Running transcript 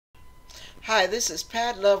Hi, this is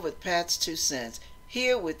Pat Love with Pat's 2 Cents,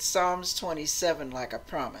 here with Psalms 27 like I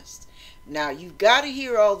promised. Now, you've got to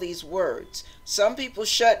hear all these words. Some people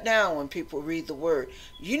shut down when people read the word.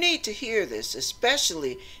 You need to hear this,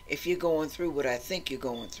 especially if you're going through what I think you're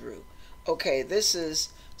going through. Okay, this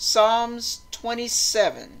is Psalms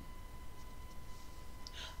 27.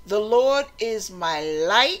 The Lord is my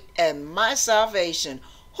light and my salvation.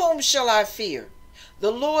 Whom shall I fear?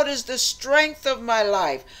 The Lord is the strength of my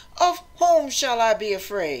life. Of whom shall I be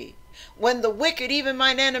afraid? When the wicked, even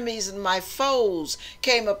mine enemies and my foes,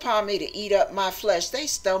 came upon me to eat up my flesh, they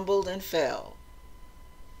stumbled and fell.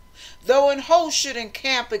 Though an host should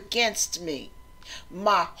encamp against me,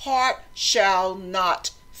 my heart shall not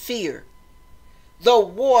fear. Though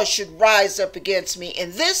war should rise up against me,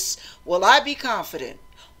 in this will I be confident.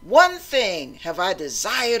 One thing have I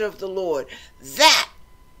desired of the Lord, that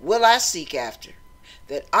will I seek after,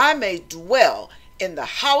 that I may dwell in the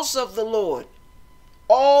house of the Lord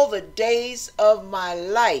all the days of my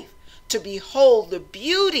life, to behold the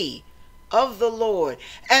beauty of the Lord,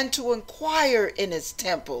 and to inquire in his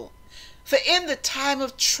temple. For in the time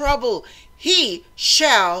of trouble he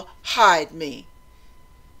shall hide me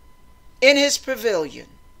in his pavilion.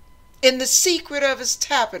 In the secret of his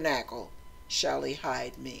tabernacle shall he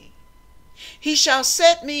hide me. He shall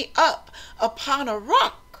set me up upon a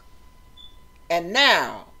rock, and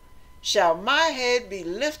now shall my head be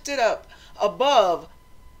lifted up above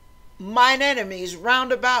mine enemies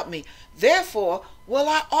round about me. Therefore will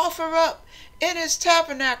I offer up in his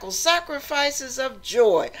tabernacle sacrifices of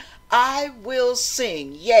joy. I will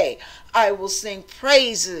sing, yea, I will sing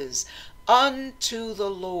praises unto the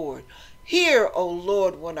Lord. Hear, O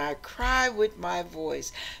Lord, when I cry with my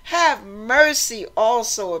voice. Have mercy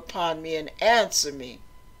also upon me, and answer me.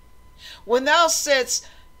 When thou saidst,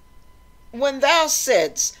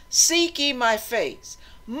 seek ye my face,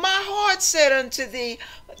 my heart said unto thee,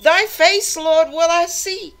 thy face, Lord, will I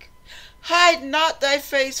seek. Hide not thy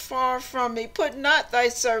face far from me. Put not thy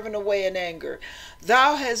servant away in anger.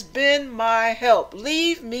 Thou hast been my help.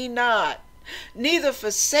 Leave me not, neither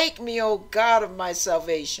forsake me, O God of my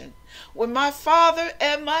salvation. When my father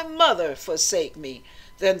and my mother forsake me,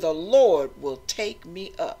 then the Lord will take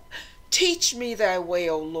me up. Teach me thy way,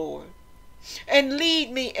 O Lord, and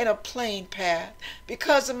lead me in a plain path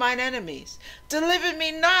because of mine enemies. Deliver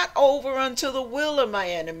me not over unto the will of my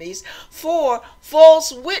enemies, for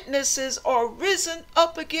false witnesses are risen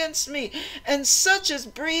up against me, and such as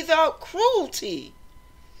breathe out cruelty.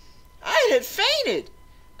 I had fainted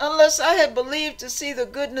unless I had believed to see the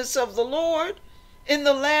goodness of the Lord in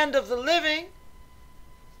the land of the living.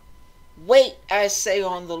 Wait, I say,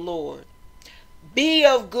 on the Lord. Be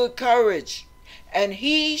of good courage, and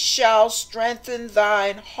he shall strengthen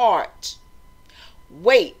thine heart.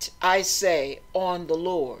 Wait, I say, on the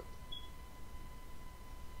Lord.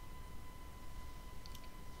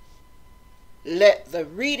 Let the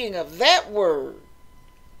reading of that word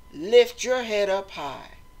lift your head up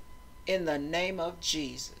high in the name of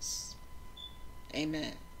Jesus.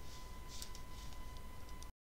 Amen.